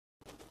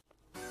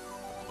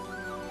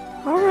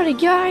Alrighty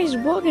guys,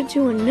 welcome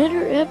to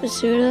another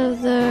episode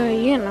of the,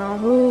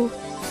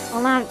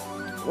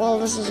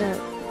 this isn't,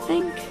 I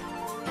think,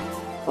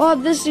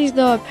 this is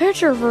the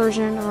picture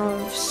version of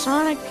the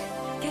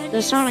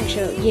Sonic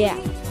show, yeah.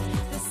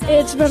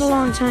 It's been a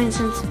long time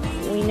since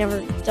we never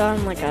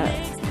done like a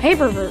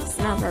picture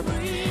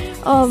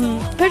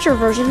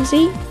version,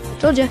 see?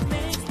 Told ya.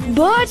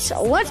 But,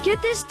 let's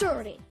get this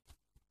started.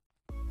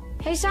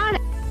 Hey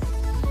Sonic!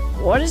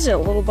 What is it,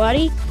 little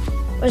buddy?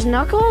 Was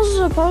Knuckles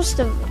supposed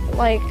to,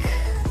 find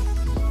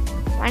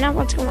out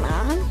what's going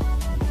on?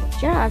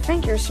 Yeah, I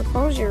think you're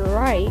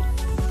right.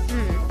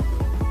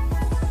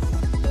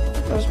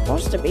 I was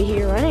supposed to be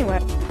here anyway.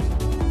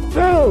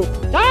 Boo!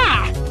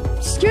 Ah!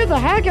 Scared the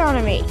heck out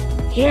of me!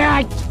 Yeah,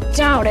 I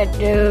doubt it,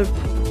 dude.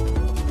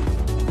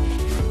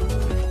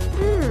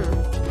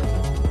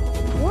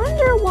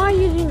 Wonder why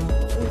you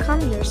didn't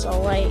come here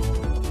so late.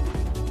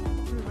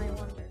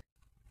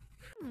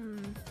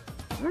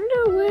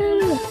 Wonder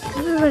where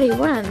everybody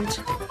went.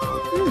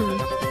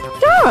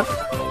 Doc!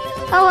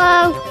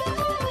 Hello!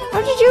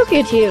 How did you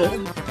get here?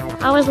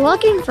 I was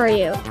looking for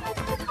you.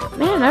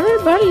 Man,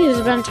 everybody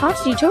has been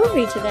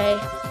topsy-turvy today.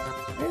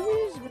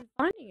 Everybody's been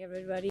finding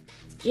everybody.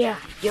 Yeah,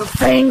 you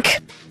think?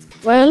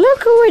 Well,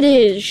 look who it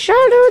is.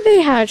 Shadow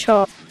the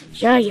Hedgehog.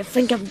 Yeah, you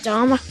think I'm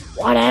dumb?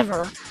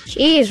 Whatever.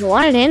 Jeez,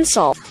 what an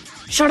insult.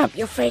 Shut up,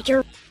 you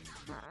faker.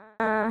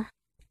 Well,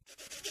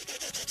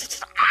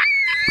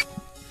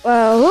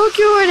 look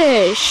who it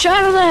is,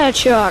 Shadow the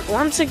Hedgehog,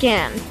 once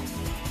again.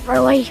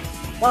 Really?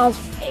 Well,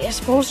 I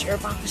suppose you're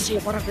about to say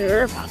whatever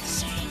you're about to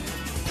say.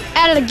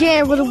 At it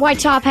again with a white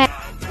top hat.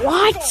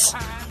 What?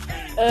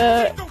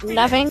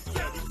 Nothing.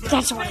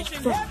 That's what I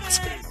thought.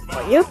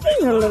 Are you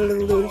being a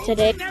little rude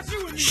today?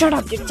 Shut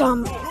up, you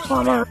dumb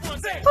plumber.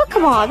 Oh,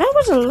 come on, that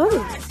was a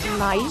little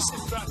nice.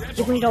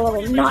 You mean a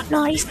little not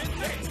nice?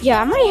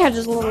 Yeah, my head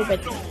is a little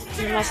bit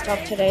messed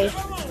up today.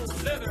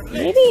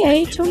 Maybe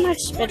I ate too much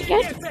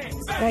spaghetti.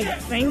 Yeah, you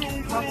think?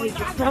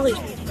 Probably.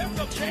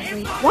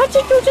 What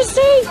did you just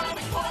say?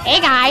 Hey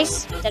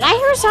guys, did I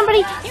hear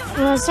somebody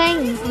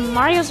saying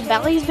Mario's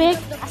belly is big?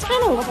 That's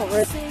kind of a little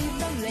rude.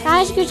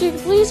 Guys, could you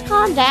please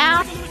calm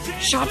down?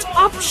 Shut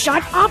up!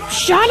 Shut up!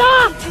 Shut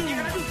up!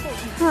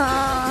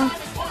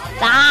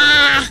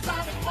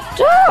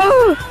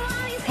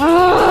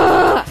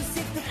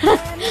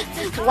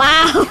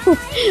 Wow!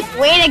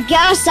 Way to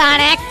go,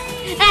 Sonic!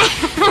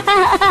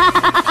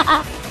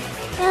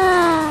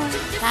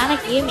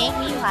 Sonic, you make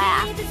me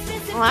laugh.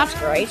 Well, that's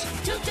great.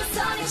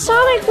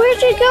 Sonic,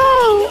 where'd you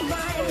go?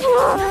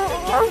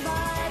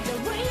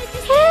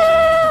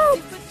 Help!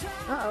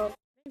 Uh-oh.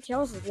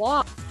 Tails is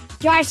lost.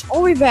 Guys,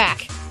 I'll be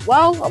back.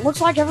 Well, it looks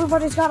like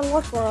everybody's got to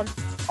look for him.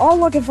 I'm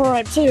looking for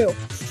him, too.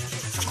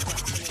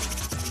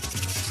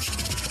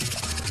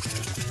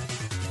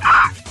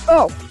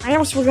 Oh, I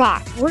almost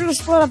forgot. We're gonna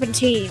split up in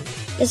teams.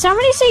 Did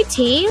somebody say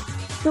team?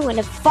 Who would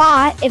have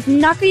thought if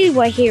Knuckles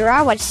were here,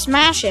 I would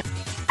smash him.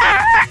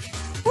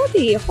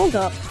 Hold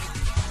up.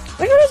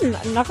 Where is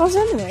Knuckles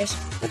anyways?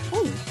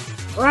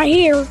 Right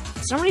here.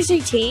 Somebody say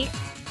team.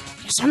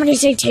 Somebody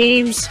say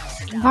teams.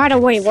 And by the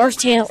way, where's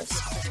Tails?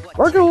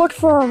 We're gonna look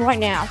for him right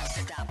now.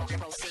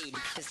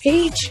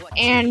 Peach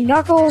and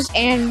Knuckles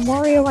and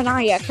Mario and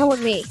Aya, come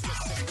with me.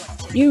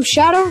 You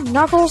Shadow,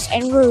 Knuckles,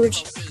 and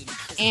Rouge.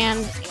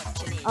 And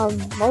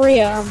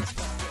Maria,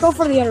 go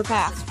for the other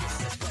path.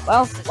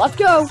 Well, let's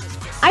go.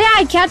 Aye,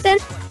 aye, Captain.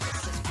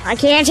 I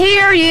can't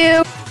hear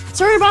you.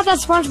 Sorry about that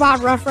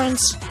SpongeBob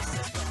reference.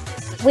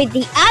 With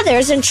the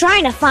others and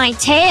trying to find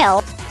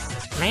Tail.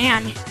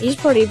 Man, he's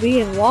pretty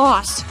being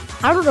lost.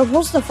 How are we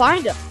supposed to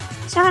find him?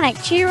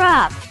 Sonic, cheer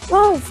up.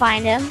 We'll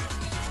find him.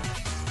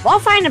 We'll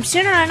find him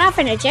sooner enough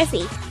in a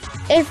jiffy.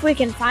 If we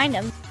can find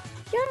him.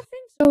 Yeah, I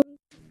think so.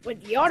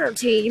 With the other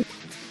team.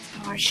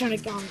 Oh, I should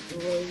have gone with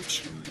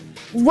Rouge.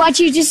 What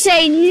you just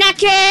say,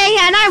 Nucky?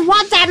 And I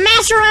want that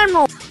Master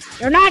Emerald!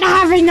 You're not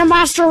having the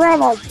Master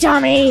Emerald,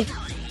 dummy!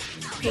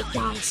 Okay,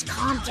 guys,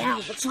 calm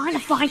down. We're trying to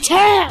find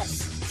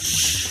Tails!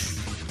 Shh.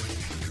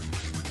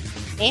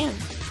 Man,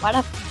 what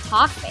a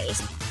talk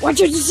face. What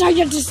you just say?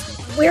 You're just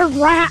weird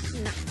rat.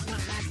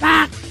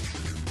 Back.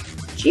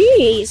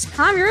 Jeez,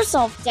 calm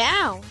yourself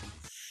down.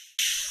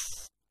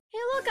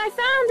 Hey, look, I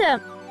found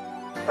him!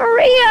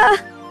 Maria!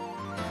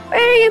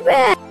 Where you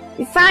been?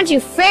 We found you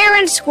fair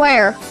and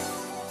square.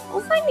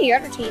 We'll find the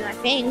other team, I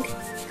think.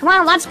 Come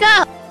on, let's go!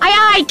 Aye,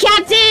 aye,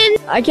 Captain!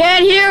 I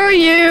can't hear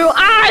you!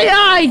 Aye,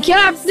 aye,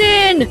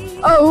 Captain!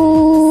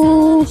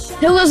 Oh,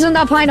 he'll listen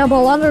to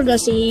Pineapple under the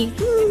sea.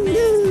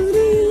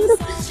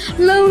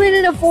 Lonely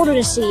in the fort of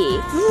the sea.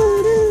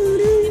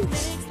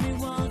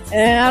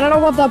 And I don't know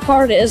what that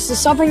part is. It's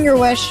something your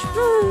wish.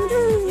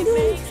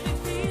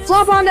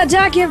 Flop on the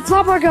deck and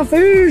flop like a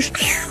fish.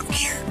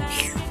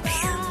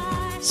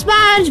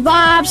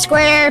 SpongeBob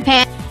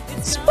SquarePants.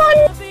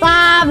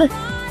 SpongeBob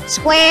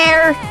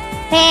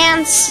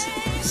SquarePants.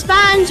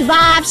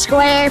 SpongeBob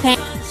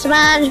SquarePants.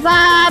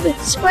 SpongeBob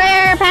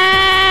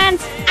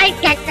SquarePants.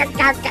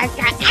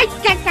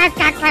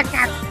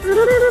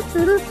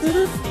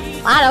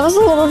 Wow, that was a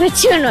little bit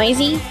too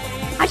noisy.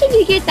 How did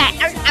you get that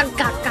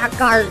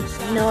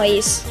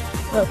noise?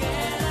 Look,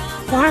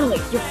 finally,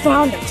 you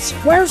found us.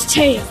 Where's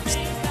Tails?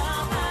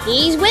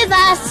 He's with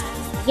us.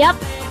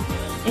 Yep.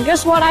 And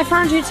guess what? I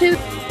found you too.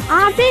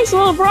 Ah, thanks,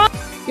 little bro.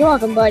 You're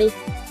welcome, buddy.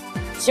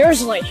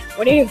 Seriously,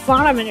 we need to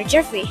find him in a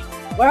jiffy.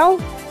 Well,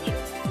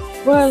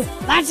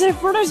 that's it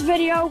for this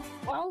video.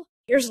 Well,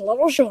 here's a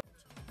little short.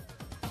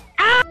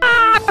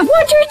 Ah!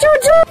 What did you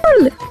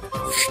do?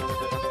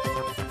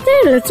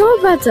 There, it's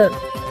all better.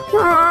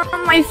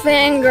 Oh, my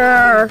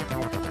finger.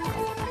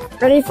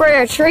 Ready for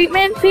your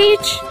treatment,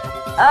 Peach?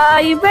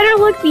 You better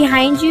look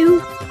behind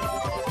you.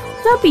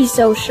 Don't be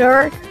so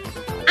sure.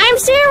 I'm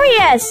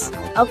serious!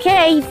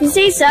 Okay, if you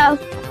say so.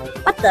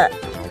 What the?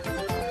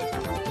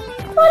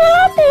 What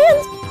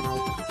happened?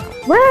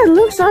 Well, it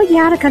looks like you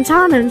had a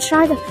katana and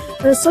tried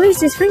to slice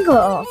his finger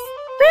off.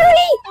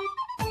 Really?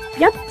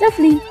 Yep,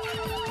 definitely.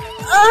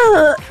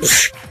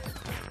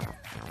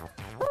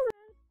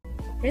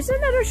 Here's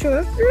another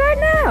shirt right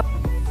now.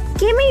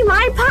 Give me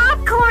my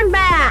popcorn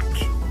back.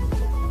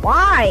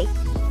 Why?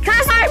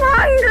 'Cause I'm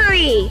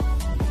hungry.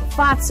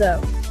 Thought so.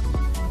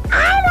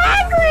 I'm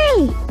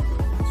hungry.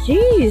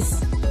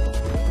 Jeez.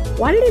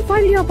 Why did he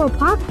fight you up for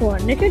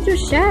popcorn? They could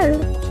just share.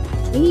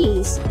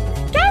 Please.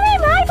 Give me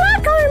my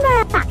popcorn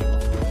back.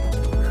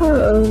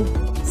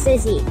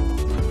 Sissy.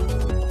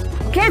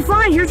 Okay,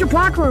 fine. Here's your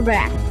popcorn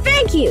back.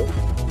 Thank you.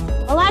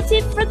 Well, that's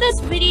it for this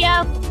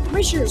video.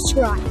 Make sure to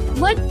subscribe,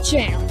 like the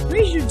channel.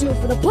 Make sure to do it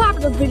for the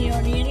popular video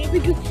on the internet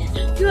because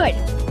good.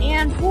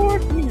 And for,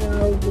 you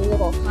know, the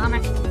little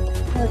comic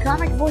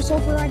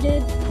voiceover I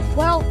did.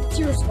 Well,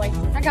 seriously,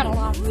 I got a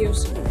lot of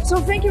views. So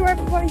thank you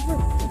everybody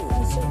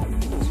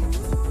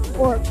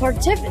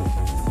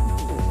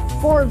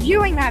for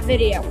viewing that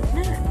video.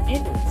 Man,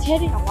 it's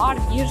hitting a lot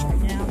of views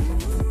right now.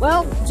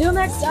 Well, till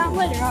next time,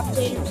 later,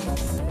 updaters.